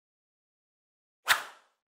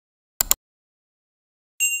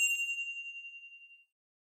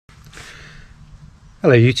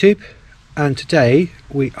Hello YouTube, and today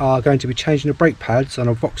we are going to be changing the brake pads on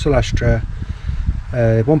a Vauxhall Astra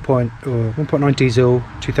 1.9 diesel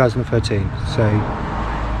 2013,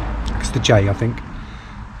 so it's the J I think.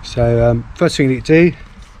 So first thing you need to do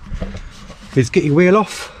is get your wheel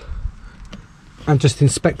off and just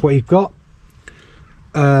inspect what you've got.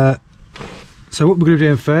 So what we're going to be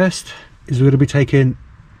doing first is we're going to be taking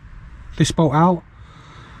this bolt out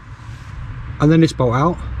and then this bolt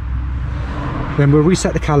out. Then we'll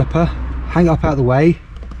reset the caliper, hang it up out of the way,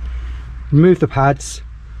 remove the pads,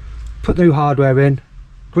 put new hardware in,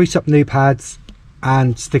 grease up new pads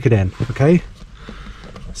and stick it in. Okay,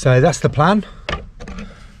 so that's the plan.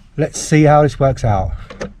 Let's see how this works out.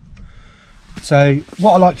 So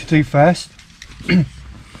what I like to do first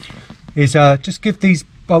is just give these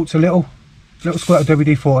bolts a little squirt of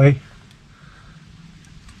WD-40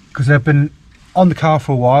 because they've been on the car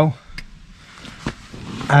for a while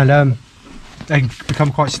and they can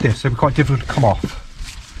become quite stiff, so they're quite difficult to come off.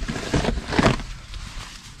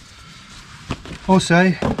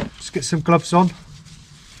 Also, just get some gloves on,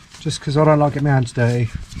 just because I don't like getting my hands dirty.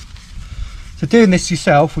 So doing this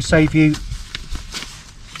yourself will save you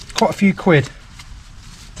quite a few quid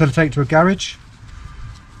to take to a garage.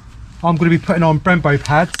 I'm going to be putting on Brembo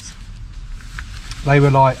pads. They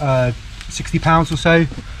were like £60 or so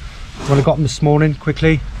when I got them this morning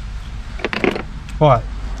quickly. Right,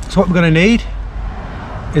 so what we're going to need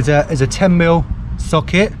is a 10mm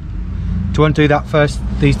socket to undo that first,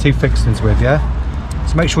 these two fixings with, yeah?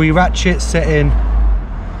 So make sure your ratchet's set in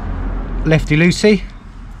lefty loosey.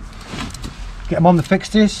 Get them on the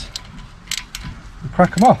fixtures and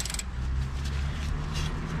crack them off.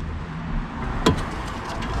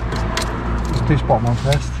 Let's do this bottom one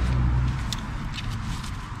first.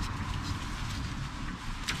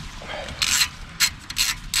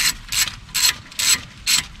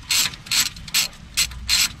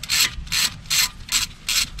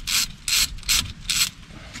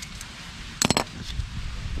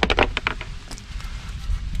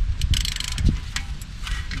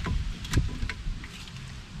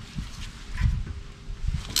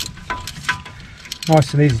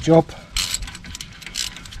 Nice and easy job.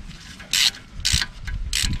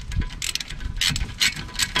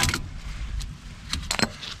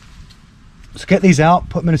 So get these out,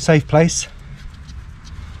 put them in a safe place.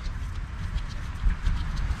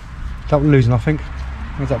 Don't lose nothing.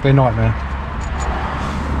 That'd be a nightmare.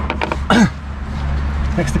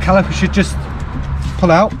 Next, the caliper should just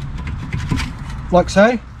pull out, like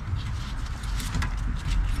so.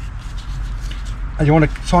 And you want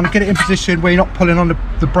to try and get it in position where you're not pulling on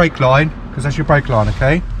the brake line, because that's your brake line,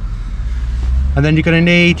 okay? And then you're going to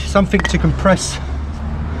need something to compress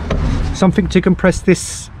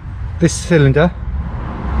this cylinder,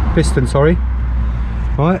 piston, sorry.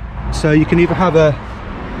 Right, so you can either have a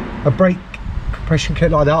brake compression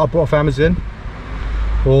kit like that I bought off Amazon,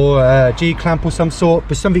 or a G clamp or some sort,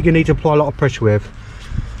 but something you need to apply a lot of pressure with.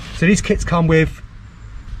 So these kits come with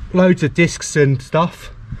loads of discs and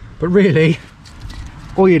stuff, but really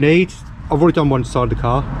all you need, I've already done one side of the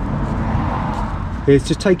car, is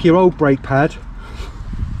just take your old brake pad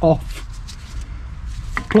off,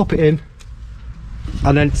 plop it in,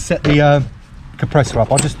 and then set the compressor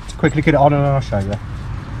up. I'll just quickly get it on and then I'll show you.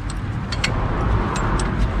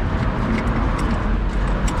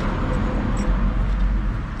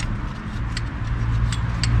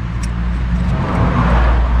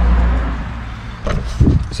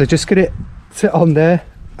 So just get it sit on there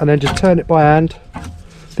and then just turn it by hand.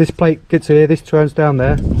 This plate gets here, this turns down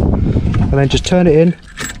there, and then just turn it in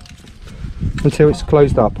until it's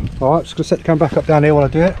closed up. Alright, just going to set the camera back up down here while I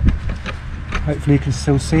do it. Hopefully you can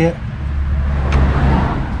still see it.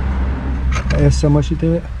 There's somewhere should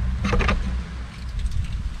do it.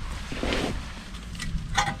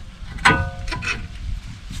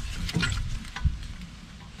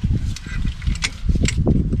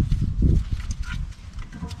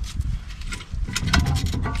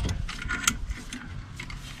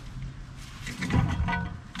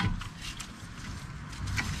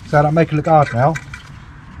 So that'll make it look hard now.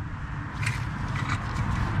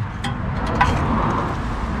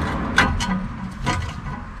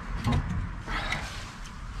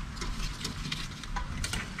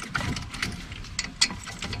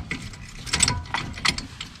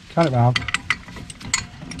 Turn it round.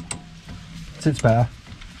 Sits better.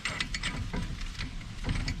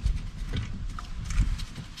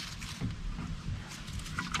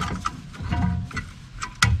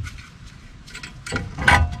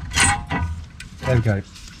 There we go.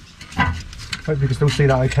 Hope you can still see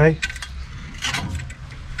that okay.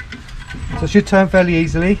 So it should turn fairly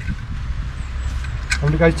easily. And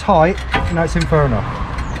when it goes tight, you know it's in far enough.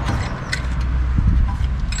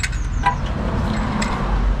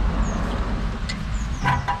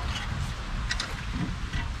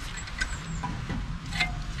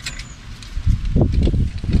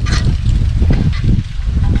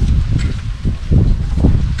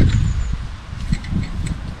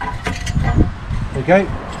 There you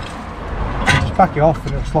go. Just back it off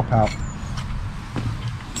and it'll slop out.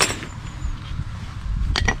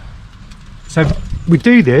 So we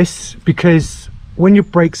do this because when your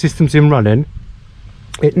brake system's in running,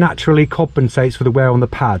 it naturally compensates for the wear on the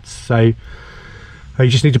pads. So you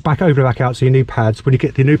just need to back over and back out so your new pads, when you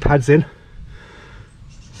get the new pads in,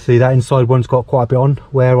 see that inside one's got quite a bit on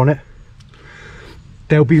wear on it.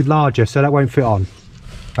 They'll be larger, so that won't fit on.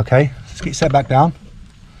 Okay, let's get set back down.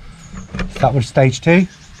 That one's stage 2.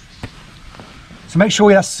 So make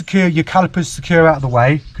sure that's secure, your caliper's secure out of the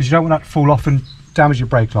way, because you don't want that to fall off and damage your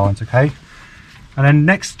brake lines, okay? And then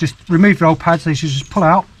next, just remove your old pads. They should just pull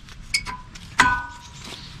out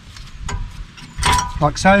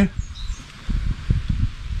like so, and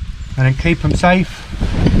then keep them safe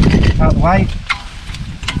out of the way.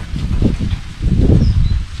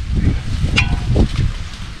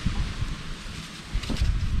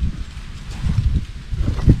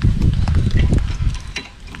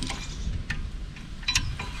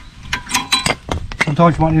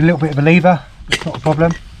 Sometimes you might need a little bit of a lever, it's not a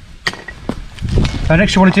problem. So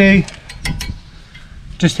next you want to do,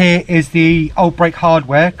 just here is the old brake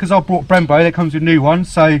hardware, because I brought Brembo, that comes with new ones,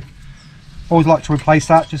 so I always like to replace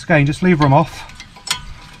that. Just lever them off.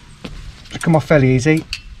 They come off fairly easy.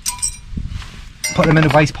 Put them in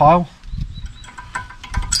the waste pile.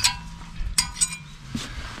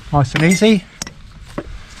 Nice and easy.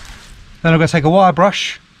 Then I'm going to take a wire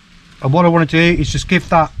brush, and what I want to do is just give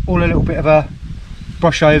that all a little bit of a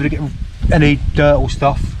brush over to get any dirt or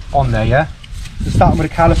stuff on there, yeah? So starting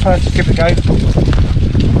with a caliper, just give it a go.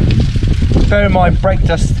 Bear in mind, brake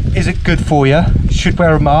dust isn't good for you. You should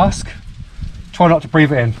wear a mask. Try not to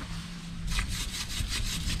breathe it in.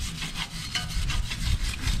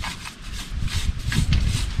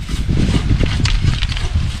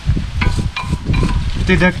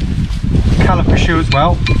 Do the caliper shoe as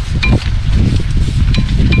well.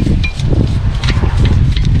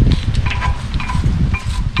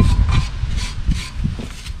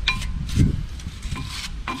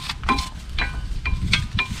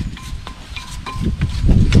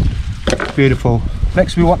 Beautiful.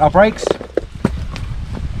 Next we want our brakes.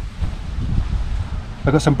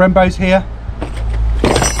 I've got some Brembos here.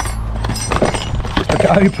 Look it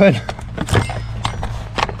open.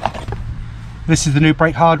 This is the new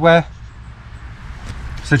brake hardware.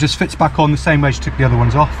 So it just fits back on the same way as you took the other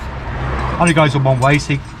ones off. Only goes on one way,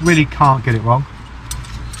 so you really can't get it wrong.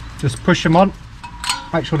 Just push them on.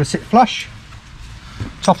 Make sure they sit flush,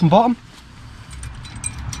 top and bottom.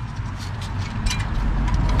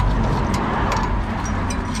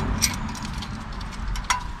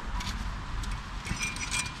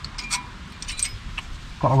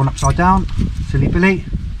 Got that one upside down, silly Billy.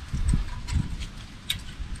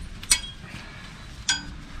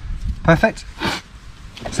 Perfect.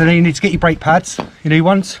 So then you need to get your brake pads, your new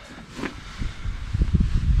ones.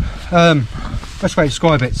 Best way to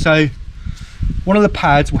describe it. So one of the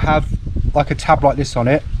pads will have like a tab like this on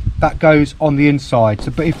it. That goes on the inside.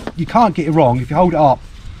 So, but if you can't get it wrong, if you hold it up,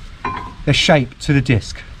 they're shaped to the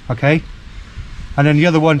disc, okay? And then the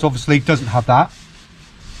other ones obviously doesn't have that.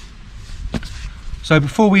 So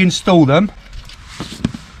before we install them,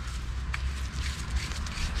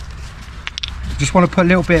 just want to put a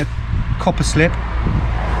little bit of copper slip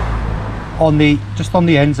on the, just on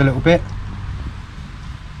the ends a little bit,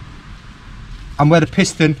 and where the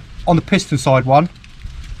piston, on the piston side one,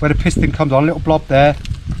 where the piston comes on, a little blob there,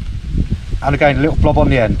 and again a little blob on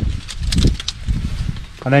the end,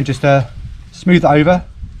 and then just smooth it over,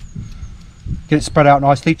 get it spread out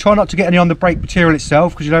nicely. Try not to get any on the brake material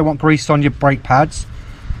itself, because you don't want grease on your brake pads,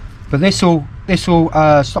 but this will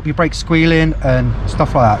stop your brakes squealing and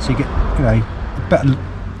stuff like that, so you get, you know, a better,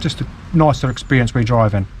 just a nicer experience when you're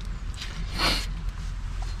driving.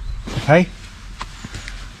 Okay,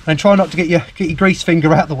 and try not to get your grease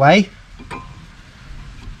finger out of the way.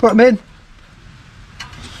 Put them in.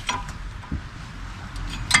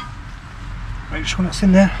 Make sure that's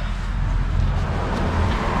in there.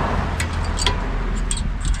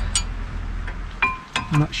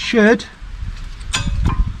 And that should,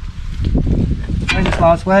 famous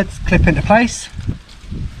last words, clip into place.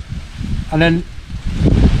 And then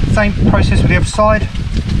same process with the other side.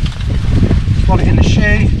 Slot it in the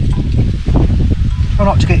shoe. Try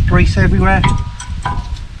not to get grease everywhere.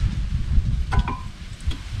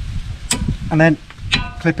 And then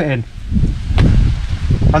clip it in.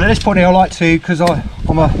 And at this point here, I like to, because I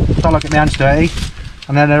don't like getting my hands dirty,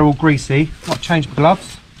 and then they're all greasy, I like to change my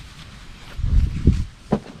gloves.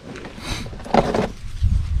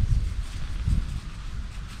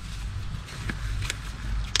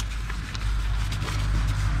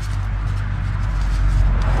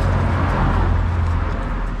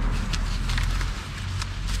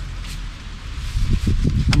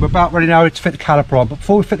 We're about ready now to fit the caliper on, but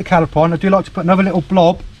before we fit the caliper on, I do like to put another little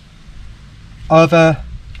blob of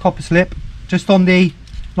copper slip just on the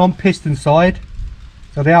non-piston side,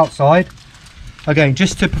 so the outside, again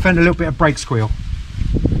just to prevent a little bit of brake squeal.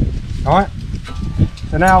 Alright,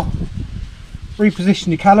 so now reposition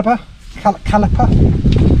your caliper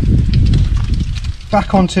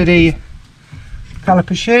back onto the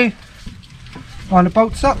caliper shoe, line the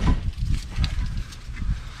bolts up,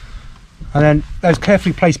 and then those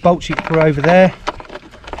carefully placed bolts you can throw over there,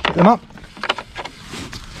 put them up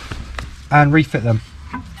and refit them.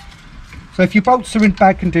 So if your bolts are in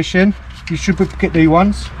bad condition, you should get new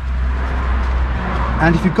ones,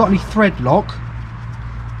 and if you've got any thread lock,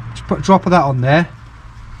 just put a drop of that on there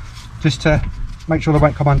just to make sure they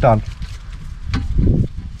won't come undone.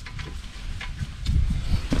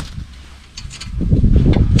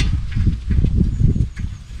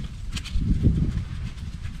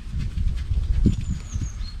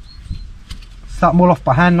 Start them all off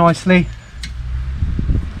by hand nicely.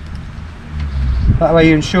 That way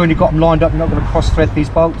you're ensuring you've got them lined up, you're not going to cross thread these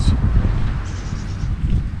bolts.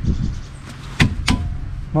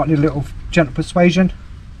 Might need a little gentle persuasion.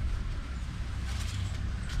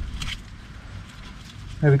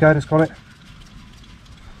 There we go, that's got it.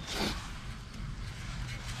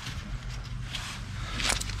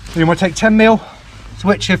 So you want to take 10mm,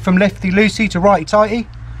 switch it from lefty loosey to righty tighty.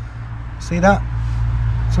 See that?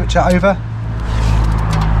 Switch that over.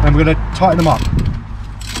 And we're going to tighten them up.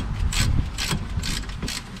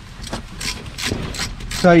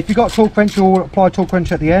 So if you've got a torque wrench, you'll apply a torque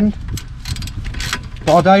wrench at the end,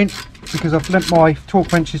 but I don't, because I've lent my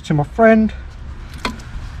torque wrenches to my friend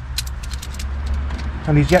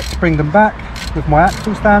and he's yet to bring them back with my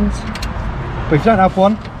axle stands. But if you don't have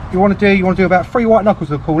one, you want to do about 3 white knuckles,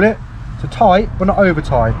 they'll call it, so tight but not over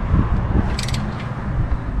tight.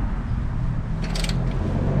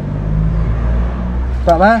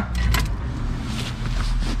 About there.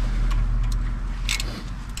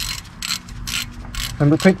 And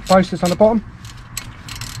repeat the process on the bottom.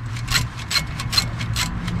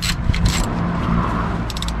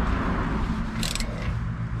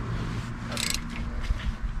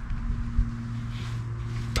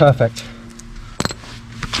 Perfect.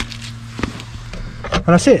 And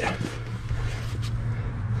that's it. I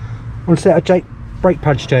want to set a brake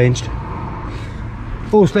pads changed.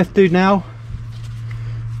 All that's left to do now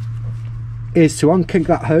is to unkink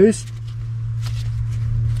that hose.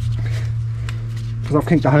 Because I've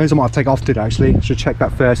kinked the hose, I might have to take it off today actually. I should check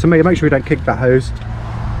that first. So make sure we don't kink that hose.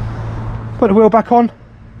 Put the wheel back on.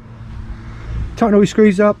 Tighten all your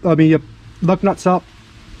screws up, your lug nuts up.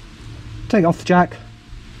 Take it off the jack.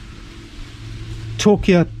 Torque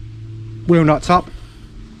your wheel nuts up.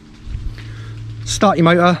 Start your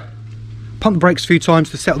motor. Pump the brakes a few times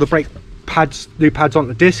to settle the brake pads, new pads onto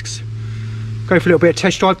the discs. Go for a little bit of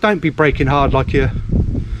test drive. Don't be braking hard like you're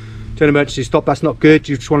doing an emergency stop. That's not good.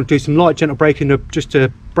 You just want to do some light gentle braking just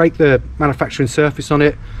to break the manufacturing surface on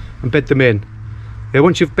it and bed them in. Yeah,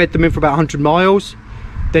 once you've bed them in for about 100 miles,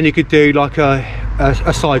 then you could do like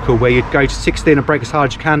a cycle where you'd go to 60 and brake as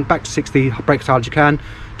hard as you can, back to 60, brake as hard as you can,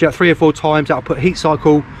 do that 3 or 4 times. That'll put a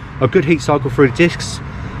good heat cycle through the discs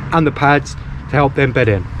and the pads to help them bed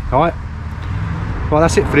in. Alright, well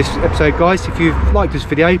that's it for this episode guys. If you've liked this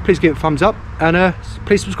video, please give it a thumbs up and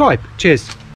please subscribe. Cheers.